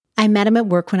I met him at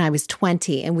work when I was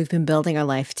 20, and we've been building our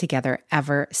life together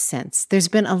ever since. There's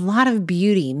been a lot of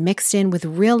beauty mixed in with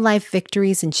real-life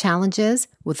victories and challenges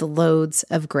with loads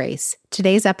of grace.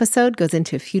 Today's episode goes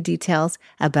into a few details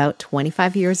about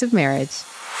 25 years of marriage.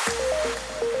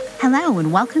 Hello,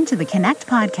 and welcome to the Connect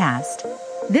Podcast.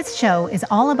 This show is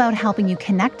all about helping you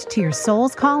connect to your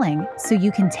soul's calling so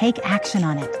you can take action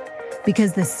on it.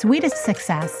 Because the sweetest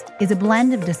success is a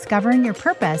blend of discovering your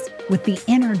purpose with the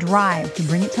inner drive to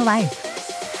bring it to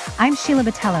life. I'm Sheila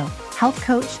Botelho, health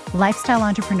coach, lifestyle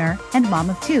entrepreneur, and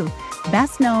mom of two,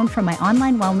 best known for my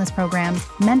online wellness programs,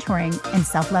 mentoring, and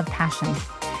self-love passion.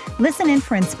 Listen in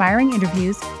for inspiring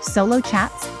interviews, solo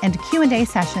chats, and Q&A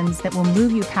sessions that will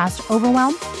move you past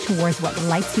overwhelm towards what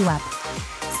lights you up.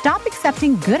 Stop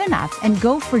accepting good enough and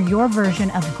go for your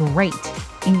version of great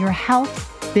in your health,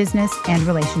 business, and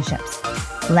relationships.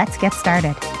 Let's get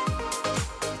started.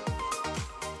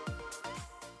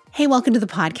 Hey, welcome to the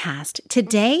podcast.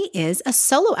 Today is a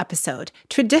solo episode.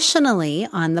 Traditionally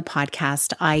on the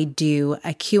podcast, I do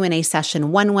a Q&A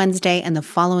session one Wednesday, and the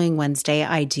following Wednesday,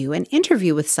 I do an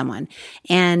interview with someone.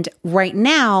 And right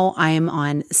now, I am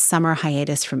on summer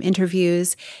hiatus from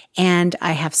interviews, and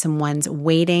I have some ones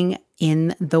waiting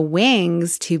in the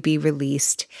wings to be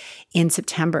released in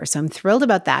September. So I'm thrilled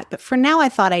about that. But for now, I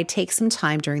thought I'd take some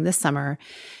time during the summer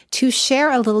to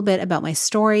share a little bit about my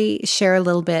story, share a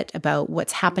little bit about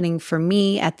what's happening for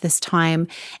me at this time.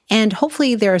 And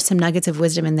hopefully there are some nuggets of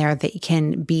wisdom in there that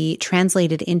can be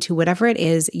translated into whatever it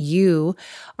is you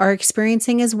are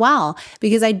experiencing as well.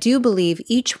 Because I do believe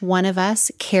each one of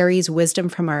us carries wisdom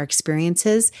from our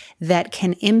experiences that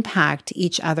can impact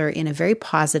each other in a very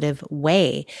positive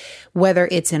way, whether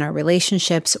it's in our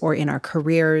relationships or in our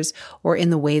careers or in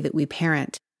the way that we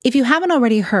parent. If you haven't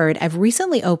already heard, I've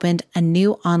recently opened a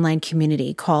new online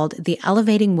community called the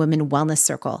Elevating Women Wellness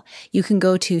Circle. You can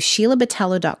go to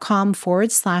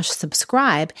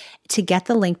sheilabotelho.com/subscribe to get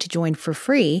the link to join for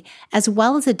free, as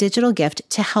well as a digital gift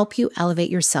to help you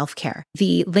elevate your self-care.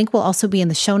 The link will also be in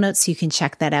the show notes, so you can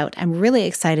check that out. I'm really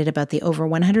excited about the over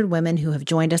 100 women who have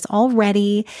joined us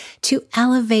already to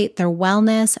elevate their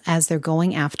wellness as they're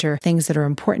going after things that are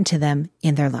important to them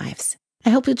in their lives. I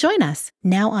hope you'll join us.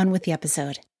 Now on with the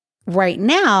episode. Right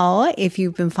now, if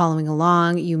you've been following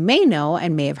along, you may know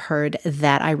and may have heard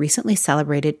that I recently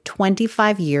celebrated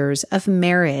 25 years of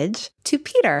marriage to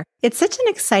Peter. It's such an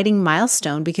exciting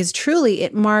milestone because truly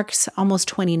it marks almost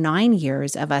 29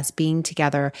 years of us being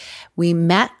together. We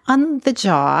met on the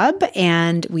job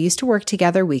and we used to work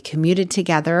together. We commuted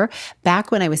together back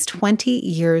when I was 20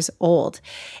 years old.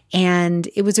 And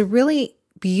it was a really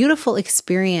beautiful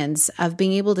experience of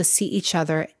being able to see each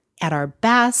other at our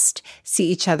best,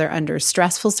 see each other under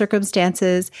stressful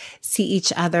circumstances, see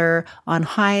each other on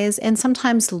highs and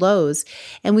sometimes lows.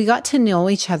 And we got to know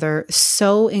each other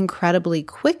so incredibly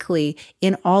quickly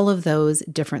in all of those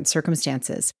different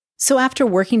circumstances. So after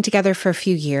working together for a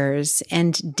few years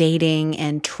and dating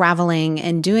and traveling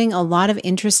and doing a lot of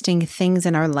interesting things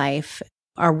in our life,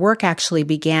 our work actually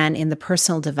began in the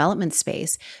personal development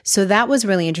space. So that was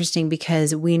really interesting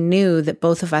because we knew that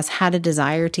both of us had a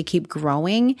desire to keep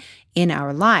growing in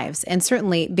our lives. And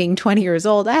certainly being 20 years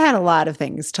old, I had a lot of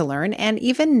things to learn. And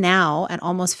even now at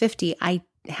almost 50, I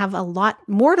have a lot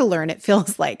more to learn, it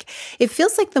feels like. It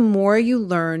feels like the more you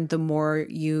learn, the more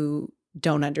you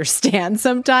don't understand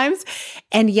sometimes.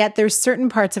 And yet there's certain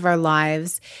parts of our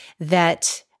lives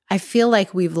that I feel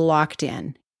like we've locked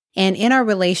in. And in our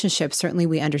relationship, certainly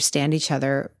we understand each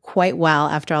other quite well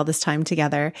after all this time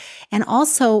together. And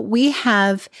also we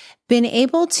have been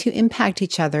able to impact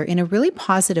each other in a really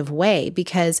positive way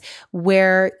because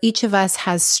where each of us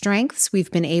has strengths,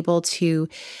 we've been able to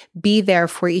be there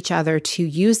for each other to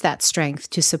use that strength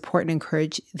to support and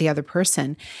encourage the other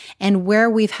person. And where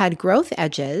we've had growth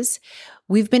edges,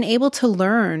 we've been able to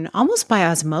learn almost by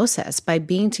osmosis, by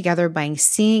being together, by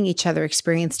seeing each other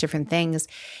experience different things.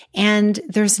 And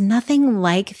there's nothing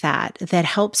like that that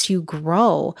helps you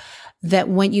grow that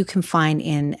what you can find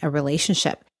in a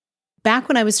relationship. Back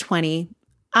when I was 20,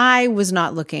 I was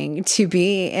not looking to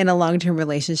be in a long-term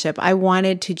relationship. I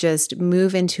wanted to just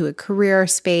move into a career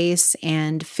space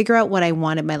and figure out what I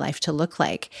wanted my life to look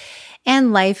like.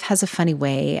 And life has a funny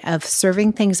way of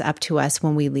serving things up to us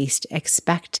when we least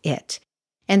expect it.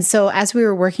 And so as we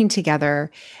were working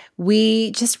together, we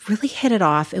just really hit it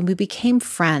off and we became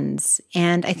friends.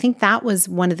 And I think that was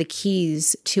one of the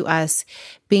keys to us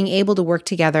being able to work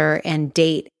together and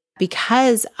date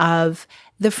because of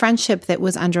the friendship that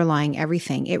was underlying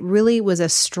everything. It really was a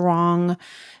strong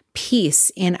piece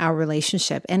in our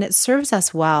relationship, and it serves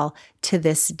us well to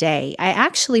this day. I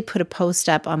actually put a post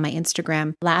up on my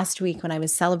Instagram last week when I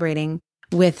was celebrating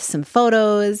with some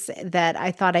photos that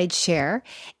I thought I'd share.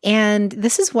 And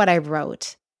this is what I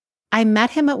wrote. I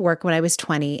met him at work when I was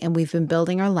 20, and we've been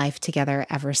building our life together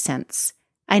ever since.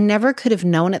 I never could have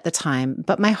known at the time,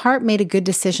 but my heart made a good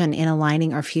decision in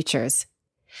aligning our futures.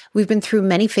 We've been through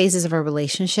many phases of our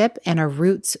relationship, and our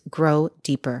roots grow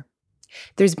deeper.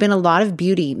 There's been a lot of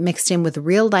beauty mixed in with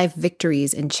real-life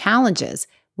victories and challenges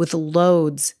with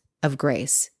loads of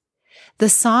grace. The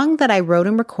song that I wrote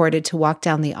and recorded to walk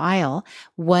down the aisle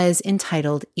was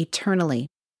entitled Eternally.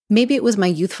 Maybe it was my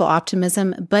youthful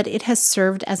optimism, but it has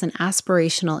served as an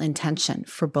aspirational intention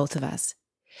for both of us.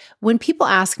 When people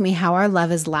ask me how our love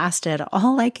has lasted,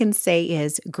 all I can say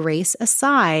is, grace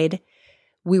aside,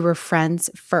 we were friends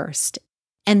first.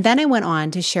 And then I went on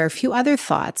to share a few other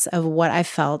thoughts of what I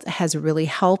felt has really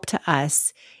helped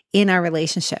us in our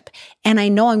relationship. And I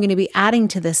know I'm going to be adding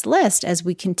to this list as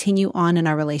we continue on in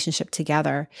our relationship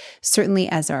together. Certainly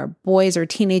as our boys are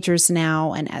teenagers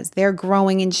now and as they're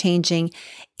growing and changing,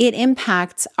 it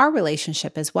impacts our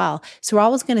relationship as well. So we're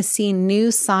always going to see new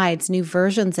sides, new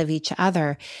versions of each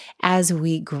other as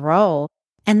we grow.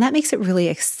 And that makes it really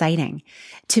exciting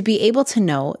to be able to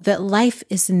know that life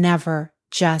is never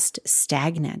just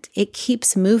stagnant. It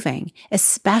keeps moving,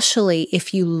 especially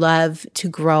if you love to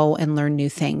grow and learn new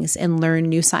things and learn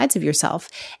new sides of yourself,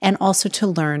 and also to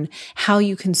learn how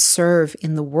you can serve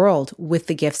in the world with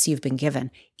the gifts you've been given.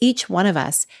 Each one of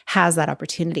us has that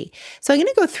opportunity. So I'm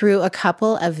going to go through a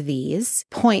couple of these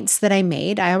points that I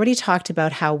made. I already talked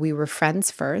about how we were friends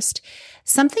first.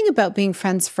 Something about being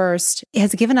friends first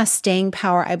has given us staying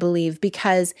power, I believe,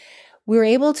 because we were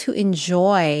able to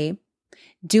enjoy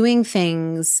doing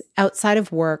things outside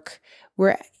of work.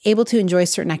 We're able to enjoy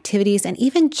certain activities and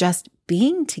even just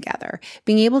being together,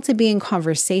 being able to be in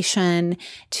conversation,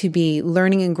 to be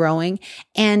learning and growing.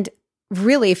 And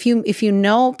really, if you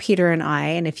know Peter and I,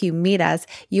 and if you meet us,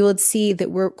 you would see that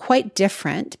we're quite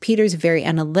different. Peter's very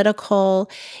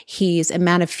analytical. He's a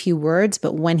man of few words,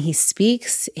 but when he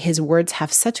speaks, his words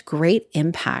have such great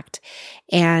impact.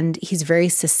 And he's very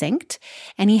succinct.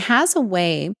 And he has a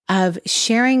way of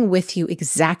sharing with you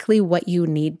exactly what you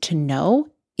need to know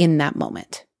in that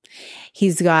moment.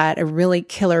 He's got a really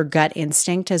killer gut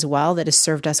instinct as well that has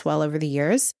served us well over the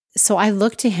years. So I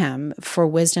look to him for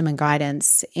wisdom and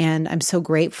guidance, and I'm so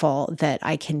grateful that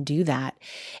I can do that.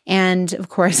 And of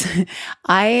course,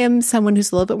 I am someone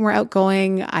who's a little bit more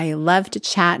outgoing. I love to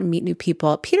chat and meet new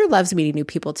people. Peter loves meeting new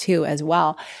people too, as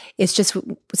well. It's just,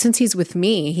 since he's with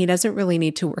me, he doesn't really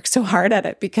need to work so hard at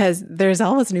it because there's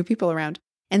always new people around.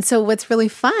 And so what's really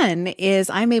fun is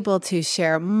I'm able to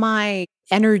share my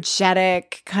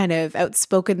energetic, kind of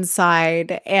outspoken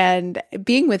side, and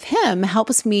being with him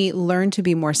helps me learn to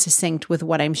be more succinct with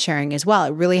what I'm sharing as well.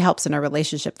 It really helps in our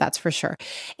relationship, that's for sure.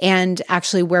 And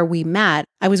actually, where we met,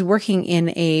 I was working in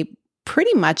a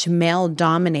pretty much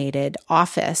male-dominated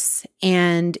office,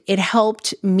 and it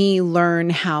helped me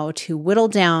learn how to whittle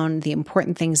down the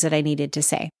important things that I needed to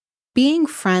say. Being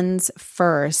friends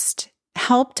first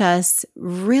helped us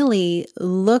really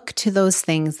look to those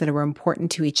things that were important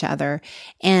to each other.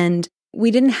 And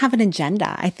we didn't have an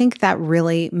agenda. I think that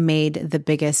really made the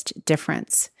biggest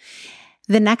difference.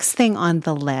 The next thing on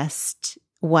the list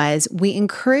was we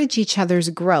encourage each other's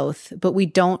growth, but we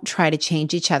don't try to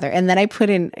change each other. And then I put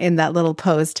in that little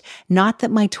post, not that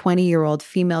my 20-year-old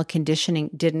female conditioning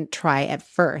didn't try at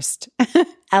first.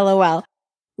 LOL.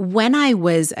 When I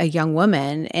was a young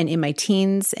woman and in my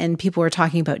teens and people were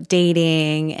talking about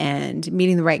dating and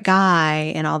meeting the right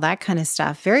guy and all that kind of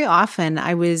stuff, very often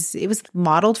it was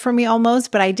modeled for me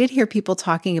almost, but I did hear people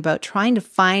talking about trying to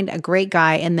find a great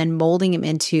guy and then molding him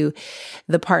into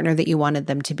the partner that you wanted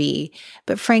them to be.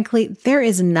 But frankly, there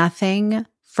is nothing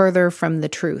further from the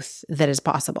truth that is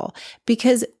possible,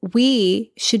 because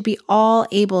we should be all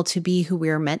able to be who we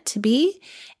are meant to be,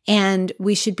 and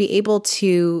we should be able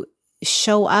to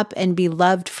show up and be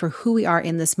loved for who we are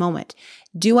in this moment.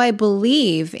 Do I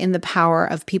believe in the power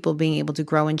of people being able to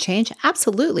grow and change?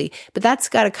 Absolutely. But that's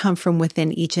got to come from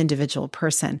within each individual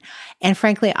person. And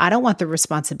frankly, I don't want the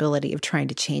responsibility of trying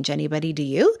to change anybody. Do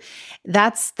you?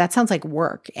 That sounds like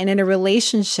work. And in a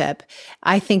relationship,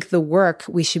 I think the work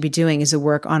we should be doing is a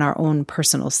work on our own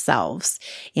personal selves,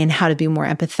 in how to be more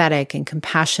empathetic and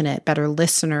compassionate, better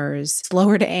listeners,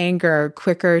 slower to anger,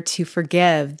 quicker to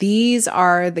forgive. These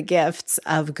are the gifts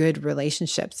of good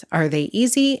relationships. Are they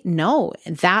easy? No.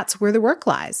 That's where the work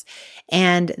lies.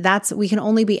 And we can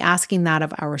only be asking that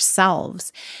of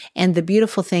ourselves. And the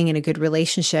beautiful thing in a good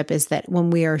relationship is that when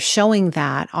we are showing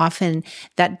that, often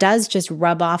that does just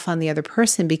rub off on the other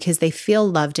person because they feel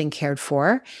loved and cared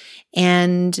for,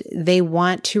 and they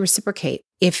want to reciprocate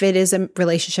if it is a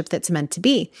relationship that's meant to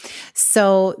be.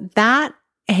 So that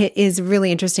is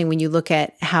really interesting when you look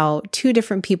at how two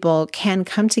different people can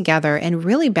come together and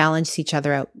really balance each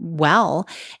other out well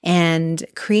and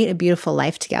create a beautiful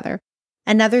life together.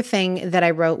 Another thing that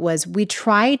I wrote was, we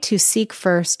try to seek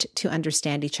first to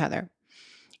understand each other.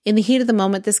 In the heat of the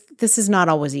moment, this is not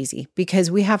always easy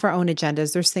because we have our own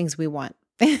agendas. There's things we want.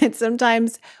 And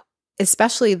sometimes,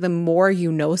 especially the more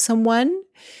you know someone,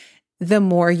 the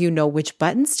more you know which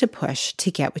buttons to push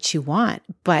to get what you want.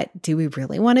 But do we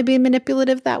really want to be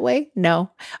manipulative that way?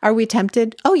 No. Are we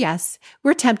tempted? Oh, yes.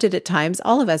 We're tempted at times.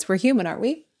 All of us, we're human, aren't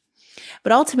we?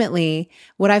 But ultimately,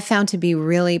 what I've found to be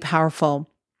really powerful,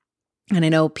 and I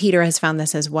know Peter has found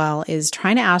this as well, is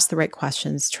trying to ask the right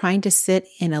questions, trying to sit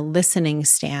in a listening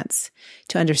stance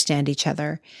to understand each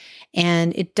other.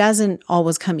 And it doesn't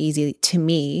always come easy to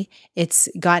me. It's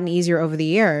gotten easier over the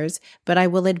years, but I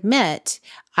will admit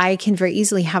I can very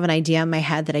easily have an idea in my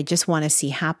head that I just want to see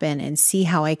happen and see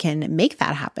how I can make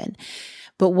that happen.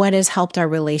 But what has helped our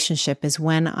relationship is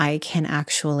when I can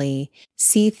actually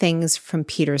see things from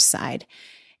Peter's side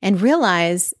and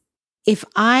realize if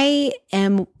I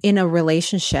am in a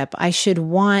relationship, I should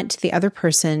want the other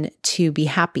person to be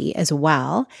happy as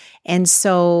well. And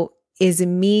so is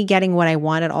me getting what I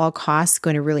want at all costs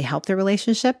going to really help the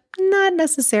relationship? Not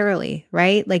necessarily,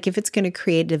 right? Like if it's going to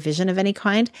create a division of any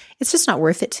kind, it's just not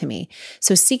worth it to me.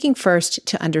 So seeking first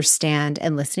to understand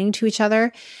and listening to each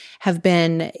other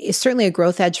is certainly a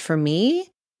growth edge for me.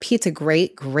 Pete's a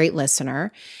great, great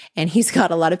listener, and he's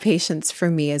got a lot of patience for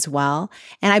me as well.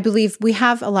 And I believe we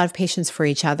have a lot of patience for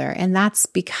each other, and that's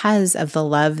because of the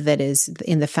love that is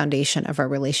in the foundation of our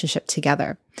relationship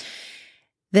together.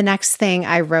 The next thing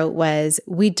I wrote was,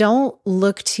 we don't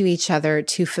look to each other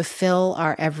to fulfill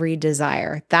our every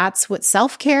desire. That's what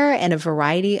self-care and a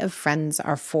variety of friends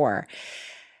are for.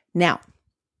 Now,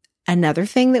 another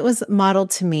thing that was modeled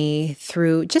to me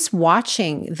through just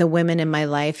watching the women in my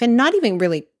life, and not even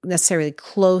really necessarily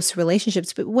close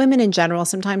relationships, but women in general,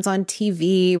 sometimes on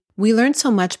TV, we learn so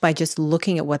much by just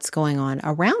looking at what's going on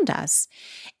around us.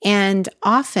 And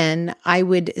often I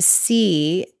would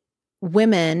see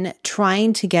women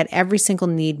trying to get every single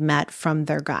need met from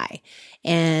their guy.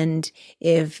 And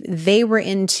if they were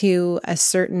into a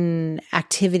certain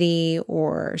activity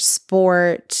or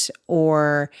sport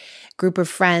or group of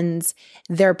friends,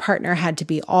 their partner had to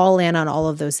be all in on all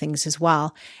of those things as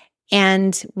well.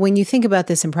 And when you think about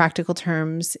this in practical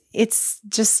terms, it's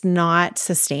just not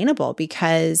sustainable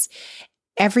because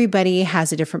everybody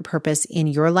has a different purpose in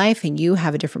your life and you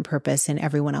have a different purpose in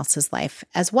everyone else's life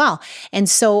as well. And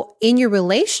so in your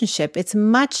relationship, it's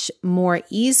much more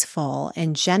easeful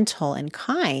and gentle and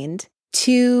kind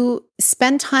to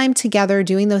spend time together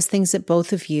doing those things that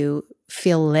both of you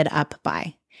feel lit up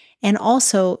by. And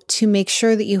also to make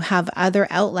sure that you have other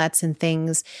outlets and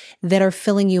things that are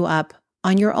filling you up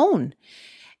on your own.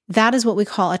 That is what we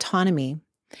call autonomy.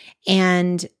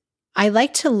 And I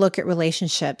like to look at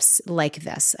relationships like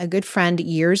this. A good friend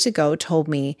years ago told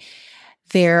me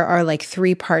there are like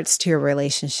 3 parts to your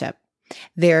relationship.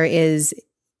 There is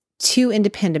 2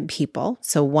 independent people,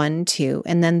 so 1, 2,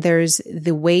 and then there's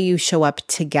the way you show up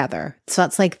together. So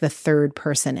that's like the third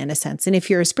person in a sense. And if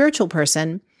you're a spiritual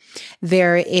person,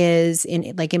 there is,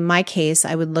 in my case,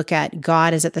 I would look at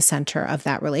God as at the center of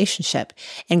that relationship.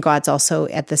 And God's also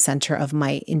at the center of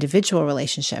my individual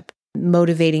relationship,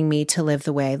 motivating me to live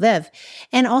the way I live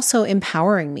and also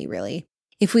empowering me really.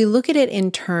 If we look at it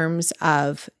in terms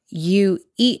of you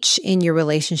each in your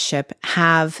relationship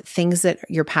have things that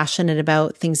you're passionate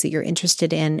about, things that you're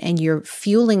interested in, and you're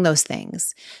fueling those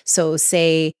things. So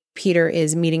say Peter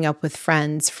is meeting up with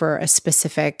friends for a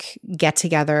specific get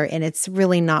together and it's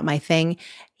really not my thing.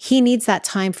 He needs that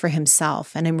time for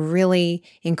himself. And I'm really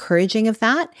encouraging of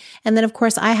that. And then of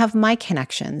course I have my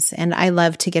connections and I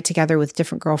love to get together with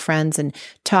different girlfriends and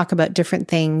talk about different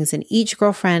things. And each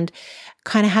girlfriend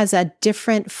kind of has a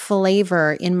different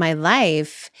flavor in my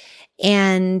life.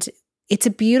 And it's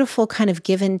a beautiful kind of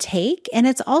give and take. And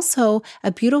it's also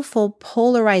a beautiful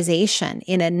polarization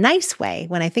in a nice way.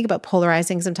 When I think about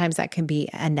polarizing, sometimes that can be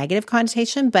a negative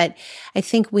connotation, but I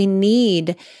think we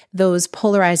need those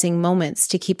polarizing moments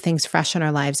to keep things fresh in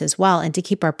our lives as well and to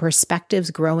keep our perspectives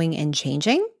growing and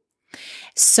changing.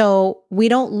 So we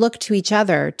don't look to each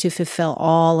other to fulfill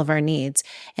all of our needs.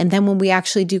 And then when we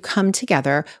actually do come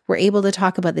together, we're able to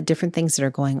talk about the different things that are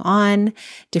going on,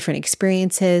 different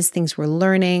experiences, things we're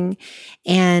learning,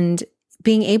 and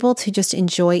being able to just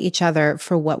enjoy each other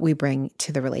for what we bring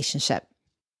to the relationship.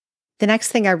 The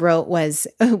next thing I wrote was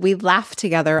we laugh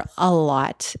together a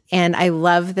lot. And I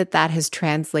love that that has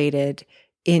translated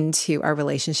into our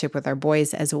relationship with our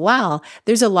boys as well,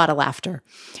 there's a lot of laughter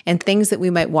and things that we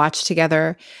might watch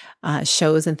together,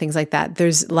 shows and things like that.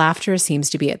 Laughter seems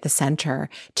to be at the center,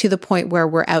 to the point where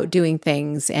we're out doing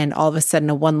things and all of a sudden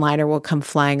a one-liner will come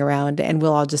flying around and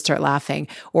we'll all just start laughing,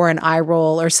 or an eye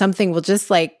roll or something will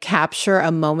just like capture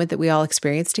a moment that we all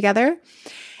experience together.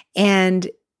 And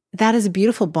that is a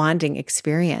beautiful bonding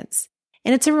experience.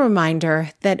 And it's a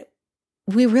reminder that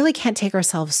we really can't take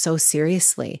ourselves so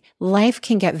seriously. Life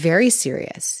can get very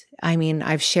serious. I mean,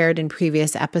 I've shared in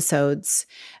previous episodes,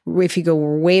 if you go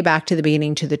way back to the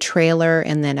beginning, to the trailer,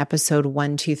 and then episode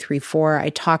 1, 2, 3, 4, I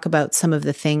talk about some of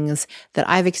the things that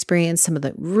I've experienced, some of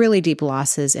the really deep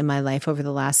losses in my life over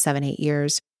the last 7, 8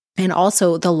 years, and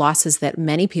also the losses that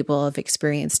many people have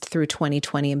experienced through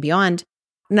 2020 and beyond.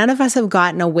 None of us have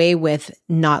gotten away with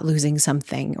not losing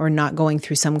something or not going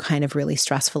through some kind of really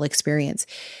stressful experience.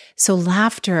 So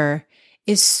laughter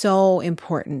is so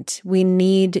important. We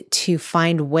need to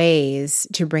find ways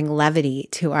to bring levity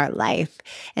to our life.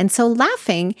 And so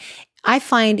laughing, I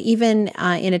find even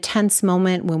in a tense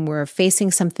moment when we're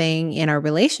facing something in our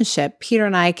relationship, Peter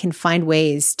and I can find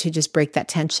ways to just break that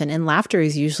tension. And laughter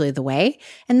is usually the way.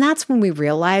 And that's when we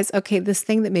realize, okay, this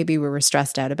thing that maybe we were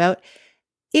stressed out about,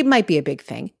 it might be a big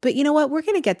thing, but you know what? We're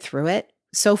going to get through it.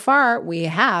 So far, we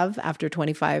have, after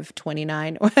 25,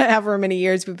 29, or however many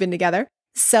years we've been together.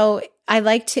 So I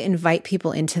like to invite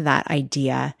people into that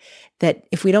idea that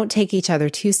if we don't take each other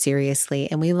too seriously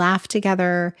and we laugh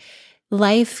together,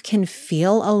 life can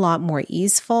feel a lot more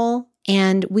easeful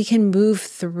and we can move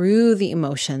through the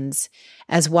emotions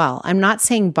as well. I'm not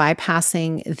saying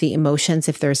bypassing the emotions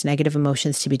if there's negative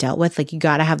emotions to be dealt with. Like, you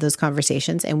got to have those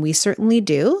conversations, and we certainly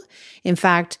do. In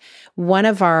fact, one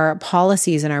of our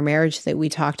policies in our marriage that we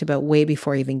talked about way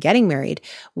before even getting married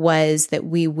was that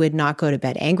we would not go to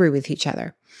bed angry with each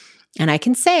other. And I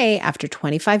can say, after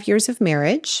 25 years of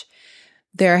marriage,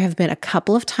 there have been a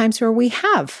couple of times where we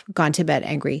have gone to bed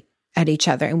angry at each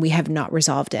other and we have not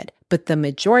resolved it. But the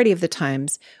majority of the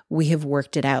times we have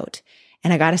worked it out.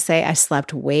 And I got to say, I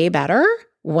slept way better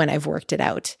when I've worked it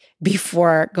out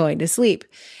before going to sleep.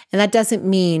 And that doesn't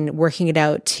mean working it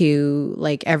out to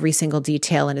like every single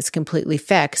detail and it's completely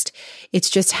fixed. It's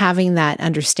just having that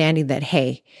understanding that,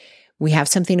 hey, we have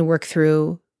something to work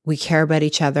through. We care about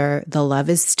each other. The love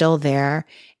is still there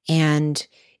and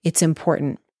it's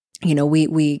important. You know,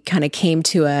 we kind of came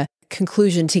to a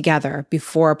conclusion together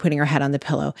before putting our head on the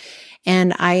pillow.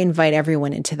 And I invite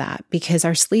everyone into that because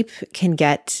our sleep can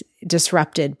get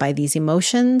disrupted by these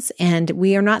emotions and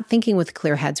we are not thinking with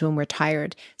clear heads when we're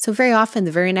tired. So very often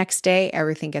the very next day,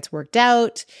 everything gets worked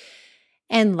out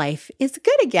and life is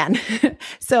good again.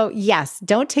 So yes,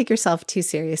 don't take yourself too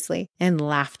seriously and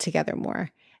laugh together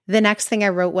more. The next thing I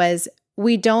wrote was,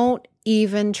 we don't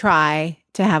even try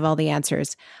to have all the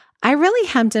answers. I really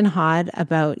hemmed and hawed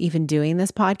about even doing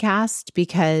this podcast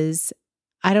because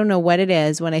I don't know what it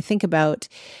is when I think about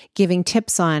giving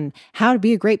tips on how to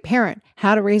be a great parent,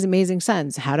 how to raise amazing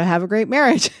sons, how to have a great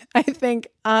marriage. I think,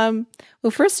 well,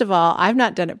 first of all, I've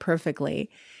not done it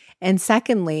perfectly. And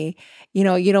secondly, you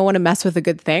know, you don't want to mess with a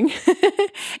good thing.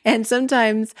 And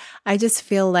sometimes I just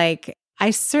feel like I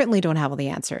certainly don't have all the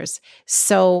answers.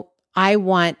 So I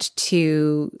want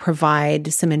to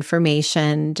provide some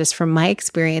information just from my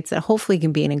experience that hopefully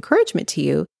can be an encouragement to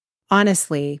you.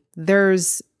 Honestly,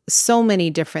 there's so many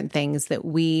different things that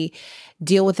we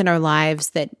deal with in our lives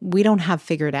that we don't have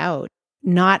figured out.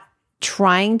 Not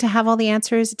trying to have all the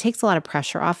answers, it takes a lot of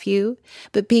pressure off you,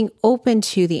 but being open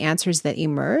to the answers that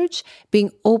emerge,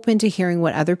 being open to hearing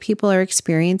what other people are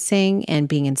experiencing and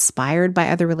being inspired by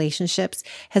other relationships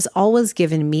has always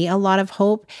given me a lot of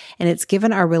hope, and it's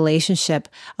given our relationship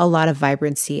a lot of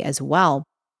vibrancy as well.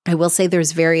 I will say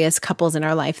there's various couples in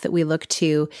our life that we look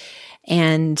to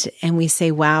and we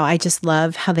say, wow, I just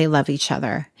love how they love each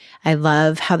other. I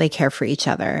love how they care for each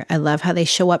other. I love how they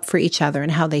show up for each other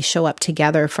and how they show up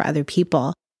together for other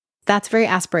people. That's very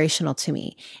aspirational to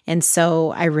me. And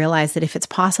so I realized that if it's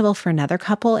possible for another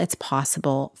couple, it's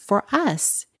possible for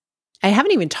us. I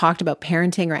haven't even talked about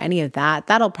parenting or any of that.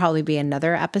 That'll probably be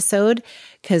another episode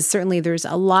because certainly there's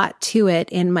a lot to it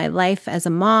in my life as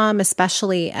a mom,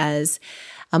 especially as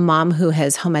a mom who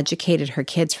has home educated her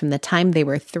kids from the time they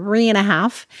were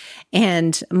 3.5.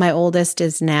 And my oldest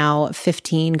is now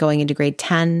 15 going into grade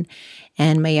 10.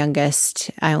 And my youngest,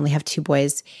 I only have 2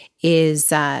 boys, is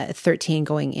 13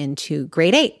 going into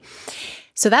grade 8.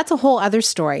 So that's a whole other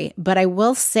story. But I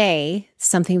will say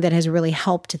something that has really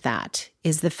helped that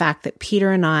is the fact that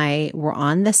Peter and I were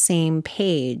on the same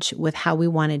page with how we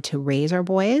wanted to raise our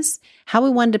boys, how we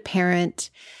wanted to parent.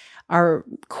 Our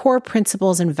core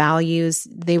principles and values,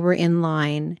 they were in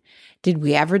line Did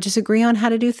we ever disagree on how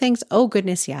to do things? Oh,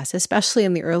 goodness, yes, especially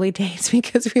in the early days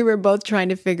because we were both trying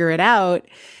to figure it out.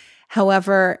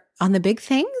 However, on the big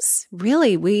things,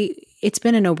 really, it's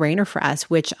been a no-brainer for us,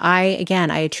 which I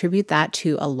attribute that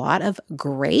to a lot of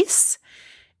grace,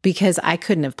 because I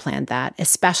couldn't have planned that,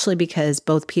 especially because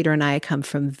both Peter and I come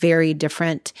from very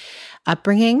different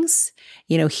upbringings.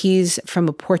 You know, he's from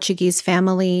a Portuguese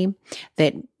family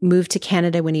that moved to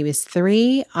Canada when he was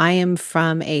 3. I am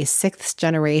from a 6th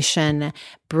generation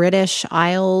British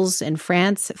Isles and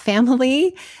France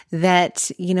family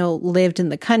that, you know, lived in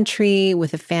the country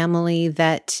with a family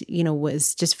that, you know,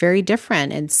 was just very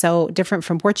different and so different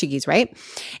from Portuguese, right?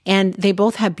 And they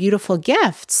both have beautiful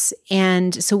gifts.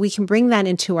 And so we can bring that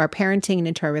into our parenting and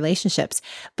into our relationships.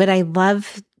 But I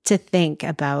love to think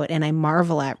about, and I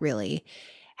marvel at really,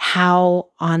 how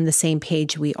on the same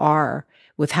page we are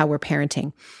with how we're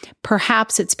parenting.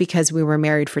 Perhaps it's because we were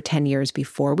married for 10 years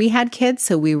before we had kids,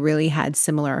 so we really had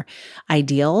similar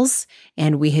ideals,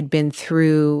 and we had been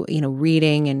through, you know,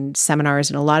 reading and seminars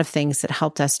and a lot of things that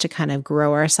helped us to kind of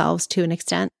grow ourselves to an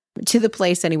extent, to the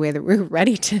place anyway that we're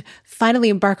ready to finally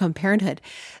embark on parenthood.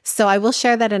 So I will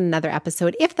share that in another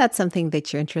episode if that's something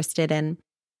that you're interested in.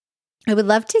 I would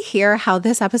love to hear how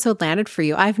this episode landed for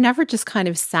you. I've never just kind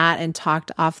of sat and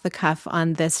talked off the cuff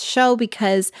on this show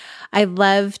because I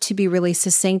love to be really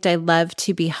succinct. I love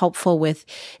to be helpful with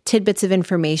tidbits of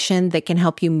information that can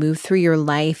help you move through your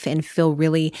life and feel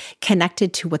really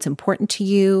connected to what's important to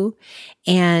you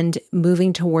and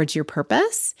moving towards your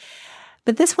purpose.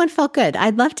 But this one felt good.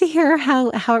 I'd love to hear how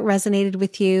it resonated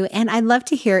with you. And I'd love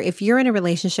to hear, if you're in a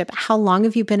relationship, how long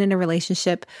have you been in a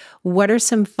relationship? What are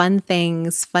some fun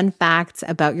things, fun facts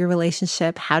about your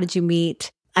relationship? How did you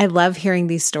meet? I love hearing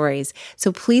these stories.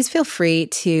 So please feel free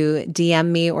to DM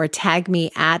me or tag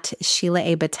me at Sheila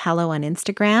A. Botello on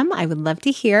Instagram. I would love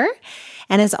to hear.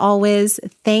 And as always,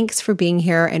 thanks for being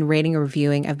here and rating and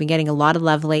reviewing. I've been getting a lot of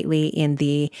love lately in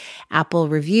the Apple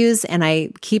reviews, and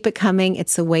I keep it coming.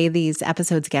 It's the way these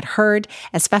episodes get heard,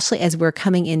 especially as we're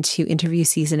coming into interview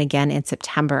season again in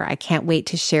September. I can't wait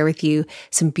to share with you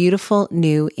some beautiful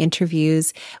new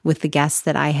interviews with the guests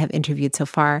that I have interviewed so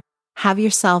far. Have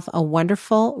yourself a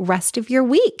wonderful rest of your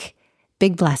week.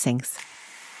 Big blessings.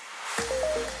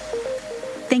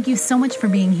 Thank you so much for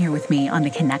being here with me on the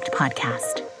Connect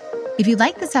podcast. If you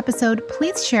like this episode,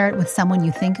 please share it with someone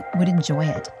you think would enjoy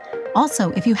it.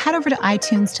 Also, if you head over to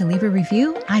iTunes to leave a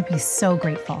review, I'd be so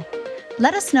grateful.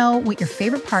 Let us know what your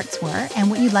favorite parts were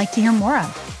and what you'd like to hear more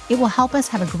of. It will help us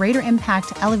have a greater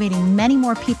impact, elevating many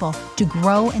more people to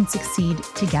grow and succeed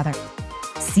together.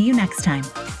 See you next time.